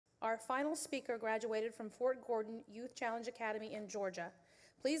Our final speaker graduated from Fort Gordon Youth Challenge Academy in Georgia.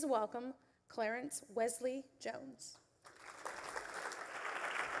 Please welcome Clarence Wesley Jones.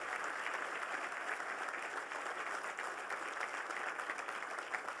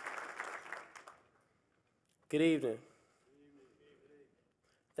 Good evening.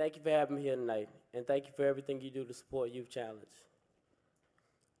 Thank you for having me here tonight, and thank you for everything you do to support Youth Challenge.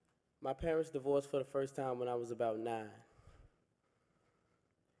 My parents divorced for the first time when I was about 9.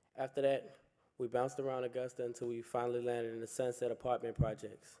 After that, we bounced around Augusta until we finally landed in the Sunset apartment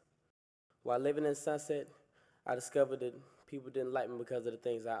projects. While living in Sunset, I discovered that people didn't like me because of the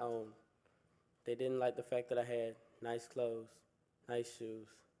things I owned. They didn't like the fact that I had nice clothes, nice shoes.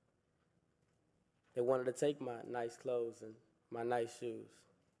 They wanted to take my nice clothes and my nice shoes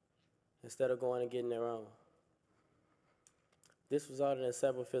instead of going and getting their own. This resulted in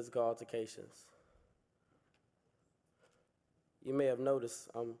several physical altercations. You may have noticed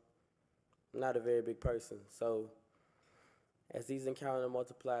I'm not a very big person, so as these encounters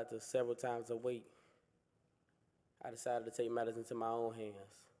multiplied to several times a week, I decided to take matters into my own hands.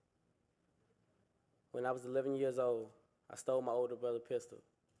 When I was 11 years old, I stole my older brother's pistol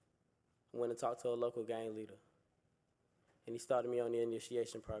and went and talked to a local gang leader, and he started me on the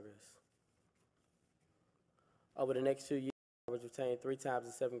initiation progress. Over the next 2 years, I was retained 3 times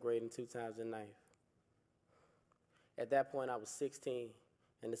in 7th grade and 2 times in 9th. At that point, I was 16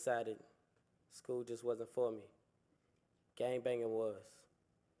 and decided school just wasn't for me. Gangbanging was.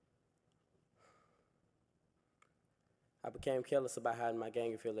 I became careless about hiding my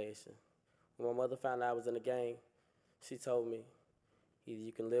gang affiliation. When my mother found out I was in a gang, she told me, either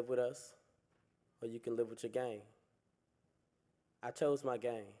you can live with us or you can live with your gang. I chose my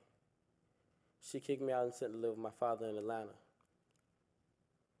gang. She kicked me out and sent to live with my father in Atlanta.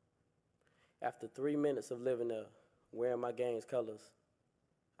 After 3 minutes of living there, wearing my gang's colors,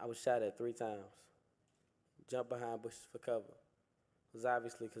 I was shot at 3 times. Jumped behind bushes for cover. It was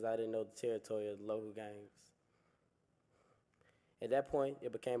obviously because I didn't know the territory of the local gangs. At that point,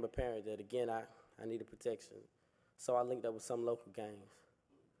 it became apparent that, again, I needed protection. So I linked up with some local gangs.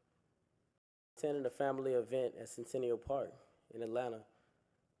 Attending a family event at Centennial Park in Atlanta,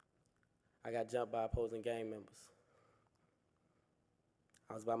 I got jumped by opposing gang members.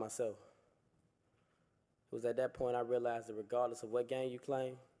 I was by myself. It was at that point I realized that regardless of what gang you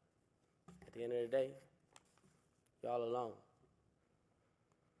claim, at the end of the day, you're all alone.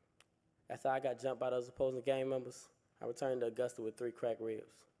 After I got jumped by those opposing gang members, I returned to Augusta with 3 cracked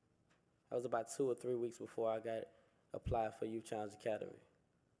ribs. That was about 2 or 3 weeks before I got applied for Youth Challenge Academy.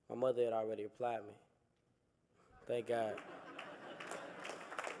 My mother had already applied me. Thank God.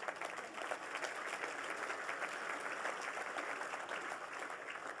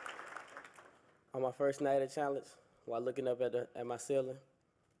 On my first night at Challenge, while looking up at my ceiling,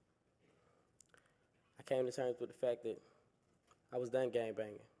 I came to terms with the fact that I was done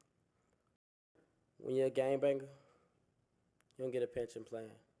gangbanging. When you're a gangbanger, you don't get a pension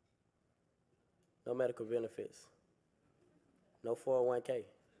plan, no medical benefits, no 401k.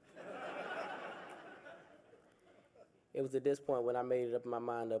 It was at this point when I made it up in my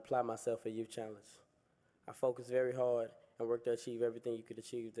mind to apply myself at Youth Challenge. I focused very hard and worked to achieve everything you could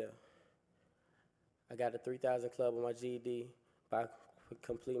achieve there. I got a 3,000 club on my GED by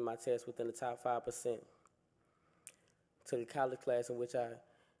completing my test within the top 5%. Took a college class in which I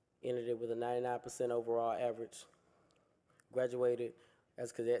entered it with a 99% overall average. Graduated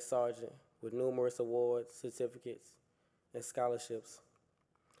as cadet sergeant with numerous awards, certificates, and scholarships.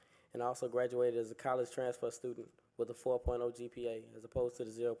 And also graduated as a college transfer student with a 4.0 GPA as opposed to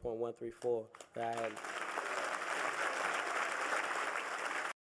the 0.134 that I had.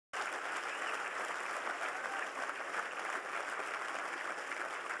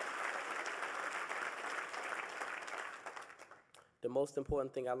 The most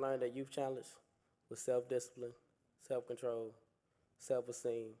important thing I learned at Youth Challenge was self-discipline, self-control,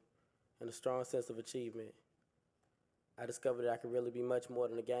 self-esteem, and a strong sense of achievement. I discovered that I could really be much more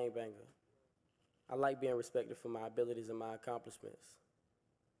than a gangbanger. I like being respected for my abilities and my accomplishments.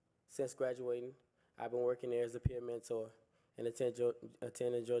 Since graduating, I've been working there as a peer mentor and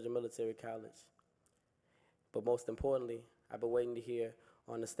attending Georgia Military College. But most importantly, I've been waiting to hear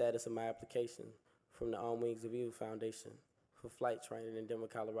on the status of my application from the On Wings of Evil Foundation for flight training in Denver,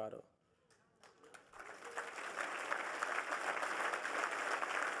 Colorado.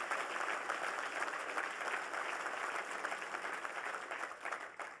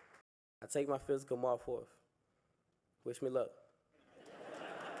 I take my physical March 4th. Wish me luck.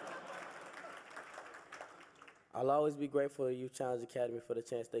 I'll always be grateful to Youth Challenge Academy for the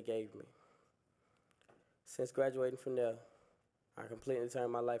chance they gave me. Since graduating from there, I completely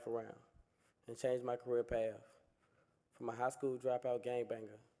turned my life around and changed my career path from a high school dropout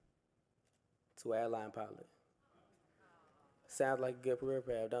gangbanger to an airline pilot. Sounds like a good career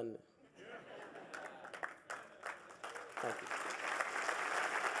path, doesn't it? Thank you.